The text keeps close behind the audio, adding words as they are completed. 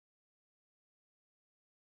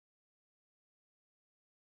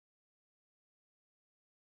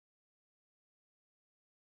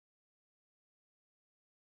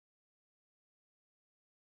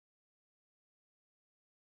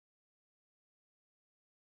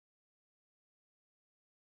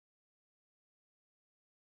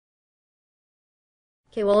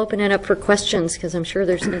Okay, we'll open it up for questions because I'm sure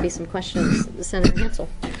there's going to be some questions. Senator Hansel.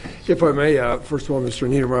 If I may, first of all, Mr.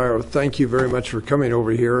 Niedermeyer, thank you very much for coming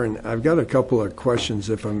over here. And I've got a couple of questions,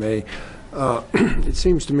 if I may. It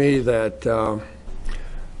seems to me that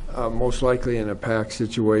most likely in a pack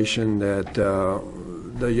situation that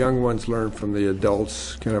the young ones learn from the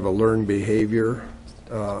adults kind of a learned behavior,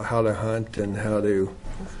 how to hunt and how to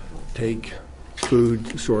take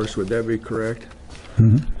food source. Would that be correct?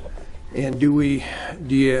 Mm-hmm. And do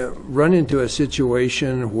you run into a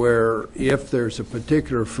situation where if there's a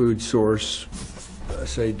particular food source,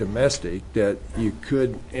 say domestic, that you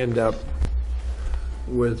could end up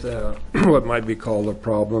with what might be called a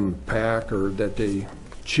problem pack, or that they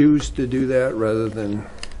choose to do that rather than,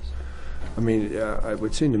 I mean, it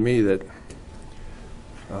would seem to me that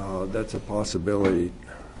that's a possibility.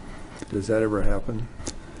 Does that ever happen?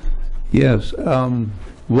 Yes.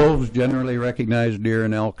 Wolves generally recognize deer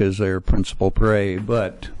and elk as their principal prey,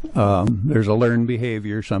 but there's a learned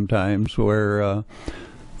behavior sometimes where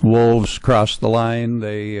wolves cross the line.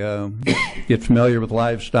 They get familiar with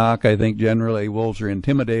livestock. I think generally wolves are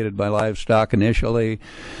intimidated by livestock initially,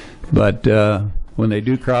 but when they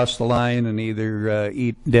do cross the line and either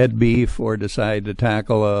eat dead beef or decide to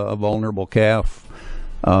tackle a vulnerable calf,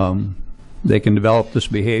 they can develop this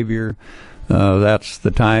behavior. That's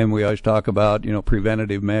the time we always talk about,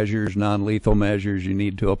 preventative measures, non-lethal measures. You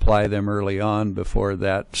need to apply them early on before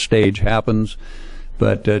that stage happens.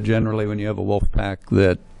 But generally, when you have a wolf pack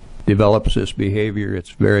that develops this behavior, it's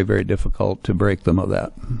very, very difficult to break them of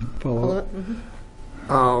that. Follow-up.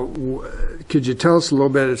 Could you tell us a little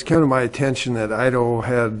bit? It's kind of my attention that Idaho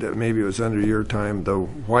had, maybe it was under your time, the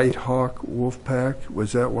White Hawk wolf pack.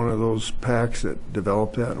 Was that one of those packs that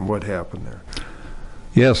developed that, and what happened there?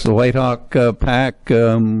 Yes, the White Hawk pack,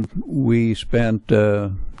 we spent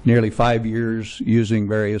nearly 5 years using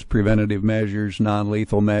various preventative measures,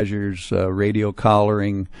 non-lethal measures, radio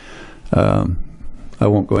collaring. I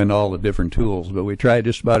won't go into all the different tools, but we tried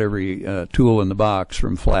just about every tool in the box,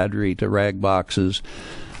 from fladry to rag boxes.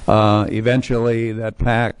 Eventually, that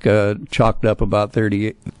pack chalked up about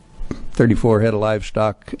 34 head of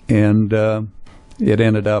livestock, and it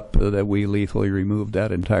ended up that we lethally removed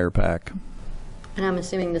that entire pack. And I'm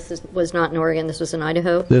assuming this was not in Oregon. This was in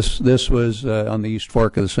Idaho? This was on the East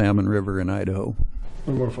Fork of the Salmon River in Idaho.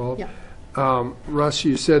 One more follow-up. Yeah. Russ,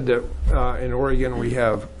 you said that in Oregon we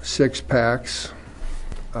have 6 packs.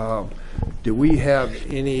 Do we have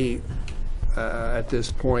any, at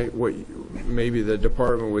this point, what maybe the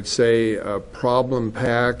department would say a problem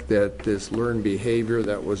pack that this learned behavior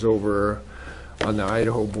that was over on the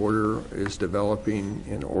Idaho border is developing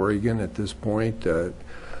in Oregon at this point?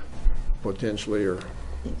 Potentially, or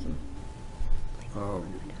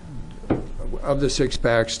of the 6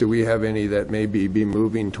 packs, do we have any that may be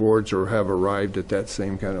moving towards or have arrived at that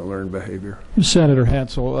same kind of learned behavior? Senator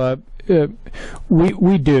Hansel,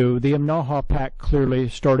 we do. The Imnaha pack, clearly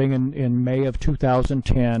starting in May of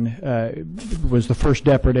 2010 was the first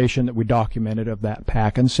depredation that we documented of that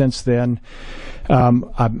pack, and since then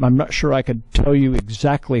I'm not sure I could tell you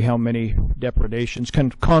exactly how many depredations,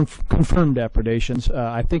 confirmed depredations.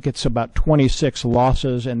 I think it's about 26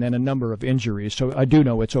 losses and then a number of injuries, so I do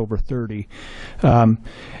know it's over 30.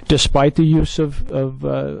 Despite the use of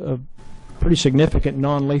pretty significant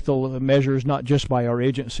non-lethal measures, not just by our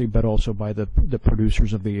agency, but also by the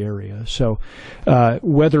producers of the area. So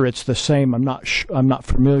whether it's the same, I'm not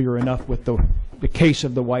familiar enough with the case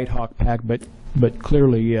of the White Hawk pack, but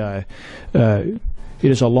clearly it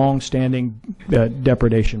is a long-standing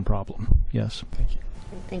depredation problem. Yes. Thank you.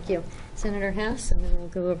 Thank you. Senator Hess, and then we'll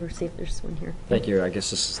go over see if there's one here. Thank you. I guess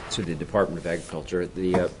this is to the Department of Agriculture.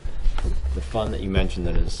 The fund that you mentioned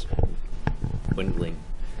that is dwindling.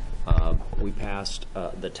 We passed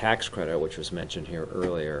the tax credit, which was mentioned here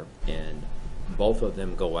earlier, and both of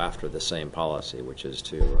them go after the same policy, which is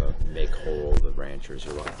to make whole the ranchers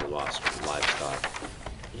who lost livestock.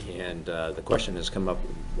 And the question has come up,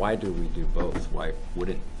 why do we do both? Why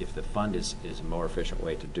wouldn't, if the fund is a more efficient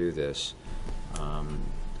way to do this,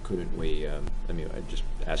 couldn't we, I'm just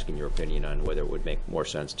asking your opinion on whether it would make more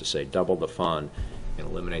sense to say double the fund and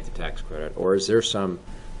eliminate the tax credit, or is there some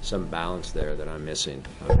balance there that I'm missing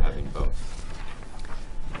of having both?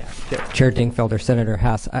 Yeah. Chair Dingfelder, Senator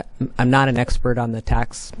Hess, I'm not an expert on the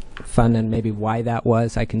tax fund and maybe why that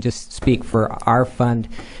was. I can just speak for our fund.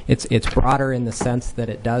 It's broader in the sense that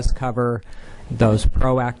it does cover those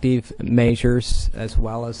proactive measures as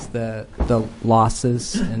well as the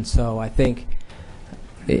losses, and so I think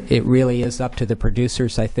it really is up to the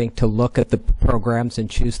producers, I think, to look at the programs and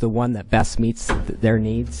choose the one that best meets their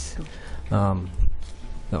needs.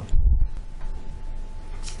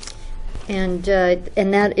 And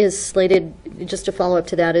that is slated, just to follow up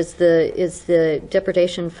to that, is the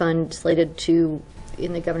depredation fund slated to,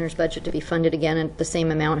 in the governor's budget, to be funded again at the same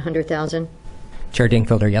amount, 100,000? Chair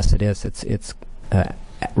Dingfelder, yes, it is. It's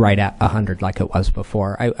right at 100 like it was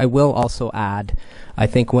before. I will also add, I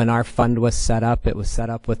think when our fund was set up, it was set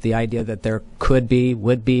up with the idea that there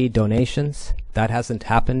would be donations. That hasn't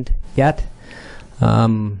happened yet.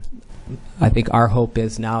 I think our hope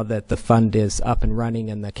is now that the fund is up and running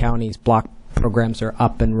and the county's block programs are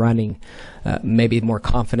up and running, maybe more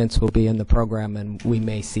confidence will be in the program and we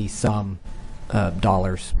may see some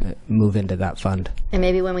dollars move into that fund. And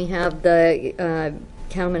maybe when we have the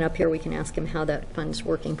Cattleman up here, we can ask him how that fund's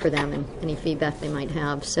working for them and any feedback they might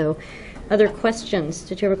have. So, other questions?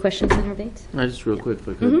 Did you have a question, Senator Bates? Just real quick, if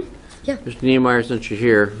I could. Yeah. Mr. Niemeyer, since you're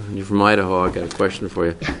here, and you're from Idaho, I've got a question for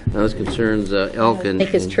you. Now, this concerns elk and... Make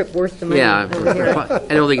his trip worth the money. Yeah, over here.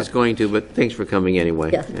 I don't think it's going to, but thanks for coming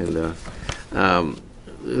anyway. Yeah. And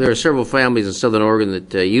there are several families in southern Oregon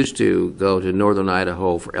that used to go to northern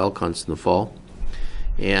Idaho for elk hunts in the fall.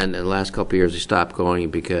 And in the last couple of years, they stopped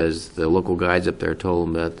going because the local guides up there told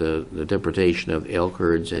them that the deportation of elk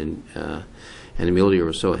herds and the mule deer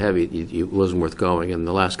was so heavy, it wasn't worth going. And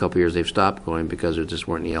the last couple of years, they've stopped going because there just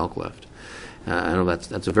weren't any elk left. I know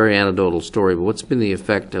that's a very anecdotal story, but what's been the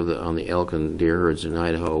effect of on the elk and deer herds in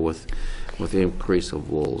Idaho with the increase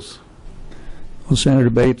of wolves? Well, Senator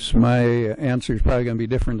Bates, my answer is probably going to be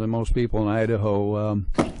different than most people in Idaho.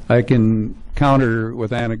 I can counter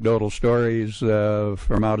with anecdotal stories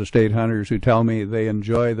from out-of-state hunters who tell me they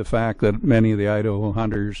enjoy the fact that many of the Idaho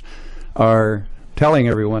hunters are telling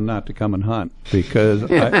everyone not to come and hunt, because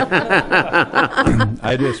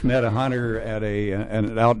I just met a hunter at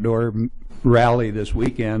an outdoor rally this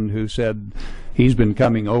weekend who said he's been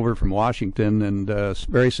coming over from Washington and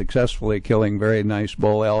very successfully killing very nice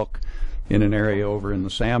bull elk in an area over in the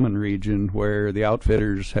Salmon region where the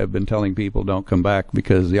outfitters have been telling people don't come back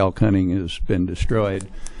because the elk hunting has been destroyed.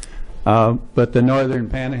 But the northern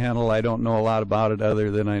panhandle, I don't know a lot about it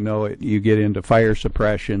other than I know you get into fire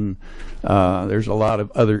suppression. There's a lot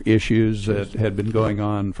of other issues that had been going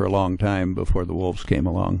on for a long time before the wolves came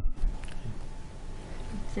along.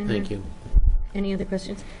 Senator, Thank you. any other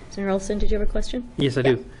questions? Senator Olson, did you have a question? Yes, I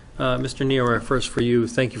do. Mr. Niemeyer, first for you,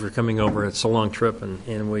 thank you for coming over. It's a long trip,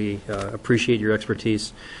 and we appreciate your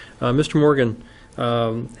expertise. Mr. Morgan,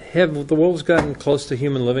 have the wolves gotten close to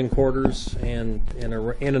human living quarters and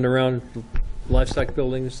in and around livestock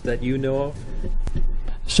buildings that you know of?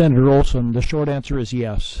 Senator Olson, the short answer is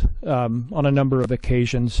yes, on a number of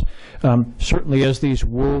occasions. Certainly as these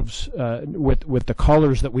wolves, with the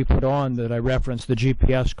collars that we put on that I referenced, the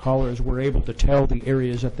GPS collars, we're able to tell the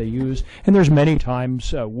areas that they use. And there's many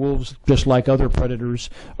times wolves, just like other predators,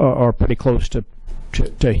 are pretty close to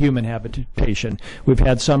to human habitation. We've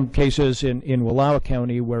had some cases in Wallowa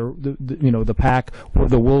County where the pack or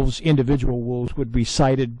the wolves, individual wolves, would be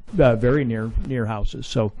sighted very near houses.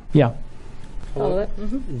 So yeah.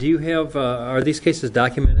 Do you have, are these cases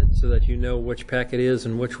documented so that you know which pack it is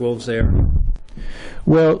and which wolves they are?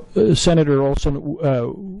 Well, Senator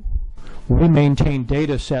Olson, we maintain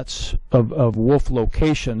data sets of wolf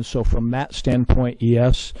locations, so from that standpoint,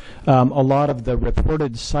 yes. A lot of the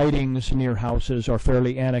reported sightings near houses are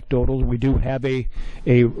fairly anecdotal. We do have a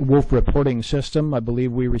wolf reporting system. I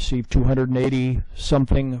believe we received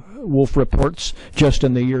 280-something wolf reports just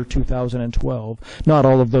in the year 2012. Not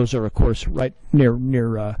all of those are, of course, right near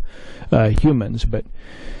humans, but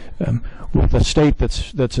with a state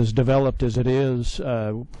that's as developed as it is,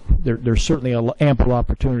 there's certainly an ample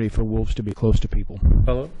opportunity for wolves to be close to people.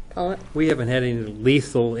 Follow-up? We haven't had any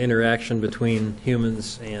lethal interaction between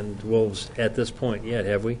humans and wolves at this point yet,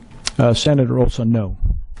 have we? Senator Olson, no.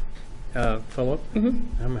 Follow-up?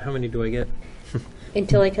 Mm-hmm. How many do I get?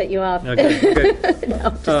 Until I cut you off. Okay, good. No,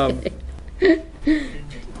 just kidding.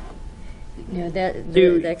 No,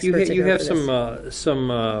 the experts you have this.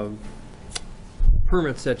 some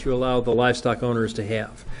permits that you allow the livestock owners to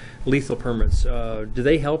have, lethal permits. Do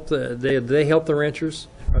they help the ranchers?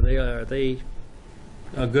 Are they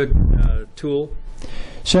a good tool?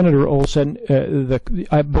 Senator Olson,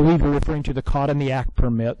 I believe you're referring to the COD and the ACT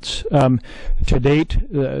permits. To date,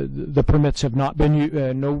 the permits have not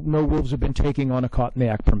been, no wolves have been taking on a COD and the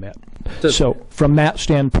ACT permit. So from that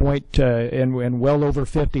standpoint, and well over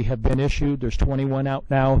 50 have been issued. There's 21 out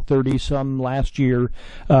now, 30-some last year,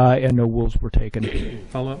 and no wolves were taken.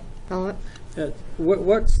 Follow-up? Follow-up?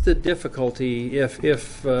 What's the difficulty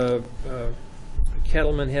if a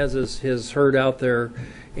cattleman has his herd out there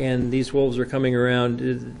and these wolves are coming around?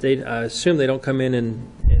 I assume they don't come in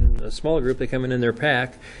a small group, they come in their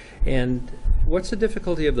pack. And what's the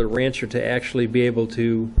difficulty of the rancher to actually be able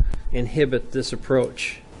to inhibit this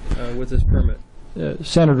approach with this permit?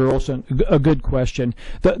 Senator Olson, a good question.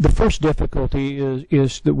 The first difficulty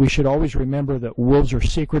is that we should always remember that wolves are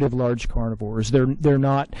secretive large carnivores. They're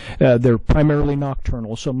not they're primarily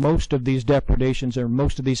nocturnal. So most of these depredations or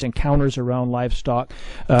most of these encounters around livestock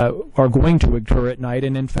are going to occur at night,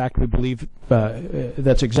 and in fact we believe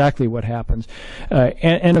that's exactly what happens.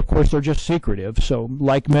 And of course they're just secretive. So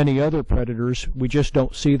like many other predators, we just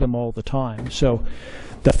don't see them all the time. So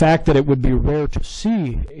the fact that it would be rare to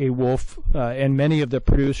see a wolf, and many of the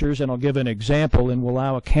producers, and I'll give an example, in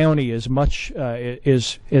Wallowa County, as much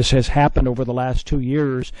as has happened over the last 2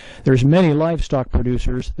 years, there's many livestock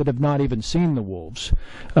producers that have not even seen the wolves.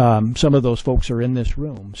 Some of those folks are in this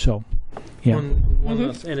room. So, yeah. One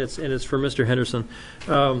last, and it's for Mr. Henderson.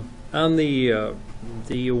 On the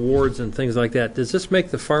awards and things like that, does this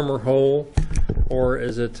make the farmer whole, or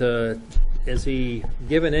is it? Is he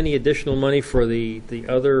given any additional money for the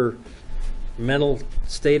other mental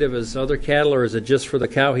state of his other cattle, or is it just for the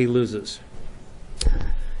cow he loses?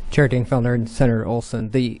 Chair Dingfelder and Senator Olson,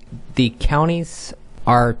 the counties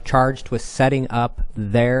are charged with setting up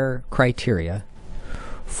their criteria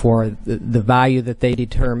for the value that they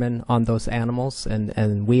determine on those animals,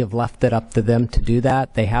 and we have left it up to them to do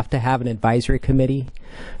that. They have to have an advisory committee.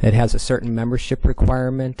 It has a certain membership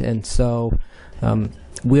requirement, and so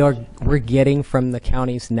we're getting from the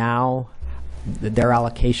counties now their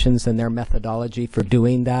allocations and their methodology for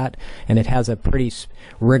doing that, and it has a pretty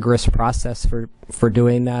rigorous process for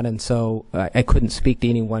doing that, and so I couldn't speak to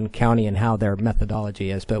any one county and how their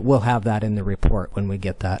methodology is, but we'll have that in the report when we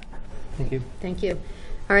get that. Thank you. Thank you.